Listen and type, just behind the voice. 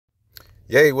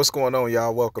Yay, what's going on,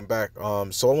 y'all? Welcome back.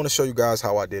 So I want to show you guys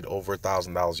how I did over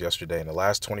 $1,000 yesterday in the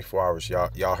last 24 hours.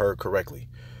 Y'all heard correctly.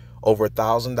 Over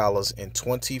 $1,000 in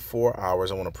 24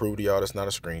 hours. I want to prove to y'all that's not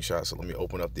a screenshot. So let me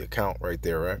open up the account right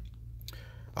there, right?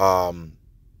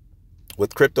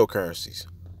 With cryptocurrencies,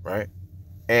 right?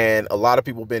 And a lot of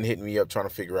people been hitting me up trying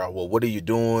to figure out, well, what are you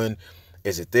doing?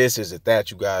 Is it this? Is it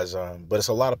that? You guys, but it's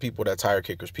a lot of people that tire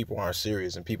kickers. People aren't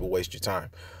serious and people waste your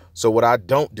time. So what I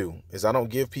don't do is I don't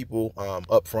give people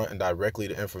upfront and directly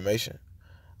the information.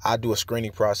 I do a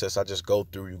screening process. I just go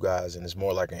through you guys and it's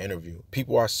more like an interview.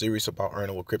 People are serious about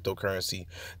earning with cryptocurrency.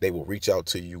 They will reach out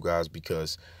to you guys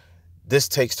because this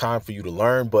takes time for you to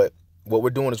learn. But what we're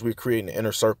doing is we're creating an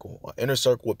inner circle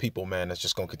with people, man, that's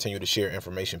just going to continue to share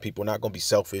information. People are not going to be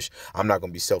selfish. I'm not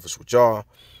going to be selfish with y'all.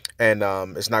 And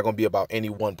it's not going to be about any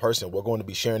one person. We're going to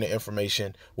be sharing the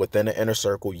information within the inner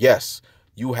circle. Yes,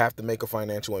 you have to make a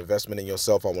financial investment in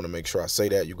yourself. I want to make sure I say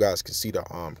that. You guys can see the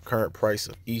current price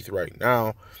of ETH right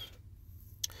now.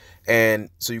 And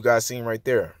so you guys seen right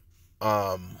there.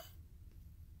 And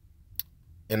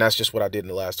that's just what I did in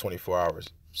the last 24 hours.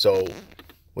 So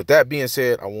with that being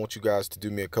said, I want you guys to do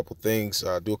me a couple things.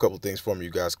 Do a couple things for me,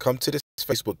 you guys. Come to this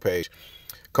Facebook page.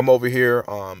 Come over here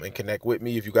and connect with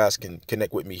me. If you guys can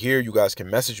connect with me here, you guys can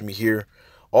message me here.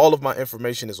 All of my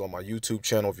information is on my YouTube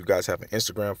channel. If you guys have an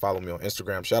Instagram, follow me on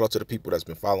Instagram. Shout out to the people that's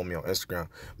been following me on Instagram.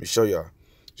 Let me show y'all.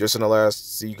 Just in the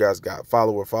last, see, you guys got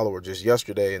follower just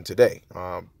yesterday and today.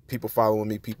 People following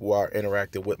me, people are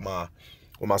interacting with my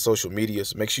social media.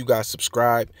 So make sure you guys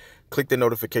subscribe, click the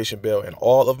notification bell, and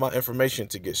all of my information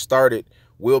to get started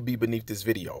will be beneath this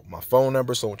video. My phone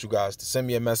number, so I want you guys to send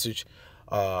me a message,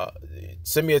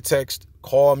 send me a text,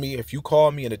 call me. If you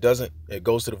call me and it goes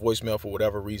to the voicemail for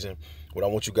whatever reason, what I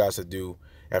want you guys to do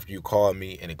after you call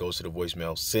me and it goes to the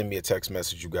voicemail, send me a text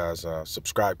message. You guys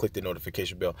subscribe, click the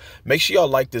notification bell. Make sure y'all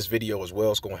like this video as well.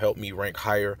 It's going to help me rank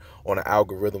higher on the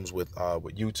algorithms with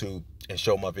YouTube and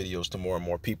show my videos to more and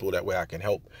more people. That way I can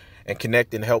help and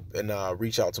connect and help and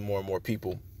reach out to more and more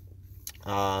people.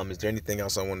 Is there anything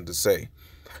else I wanted to say?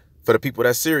 For the people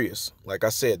that's serious, like I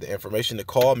said, the information to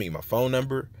call me, my phone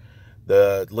number,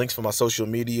 the links for my social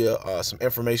media, some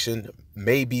information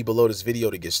may be below this video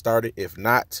to get started. If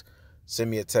not, send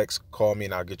me a text, call me,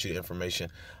 and I'll get you the information.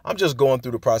 I'm just going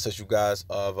through the process, you guys,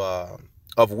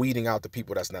 of weeding out the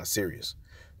people that's not serious.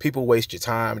 People waste your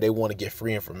time. They want to get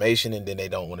free information, and then they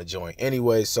don't want to join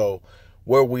anyway. So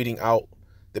we're weeding out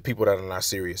the people that are not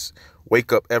serious.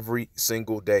 Wake up every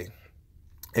single day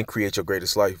and create your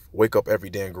greatest life. Wake up every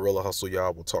day and gorilla hustle,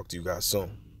 y'all. We'll talk to you guys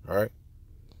soon. All right.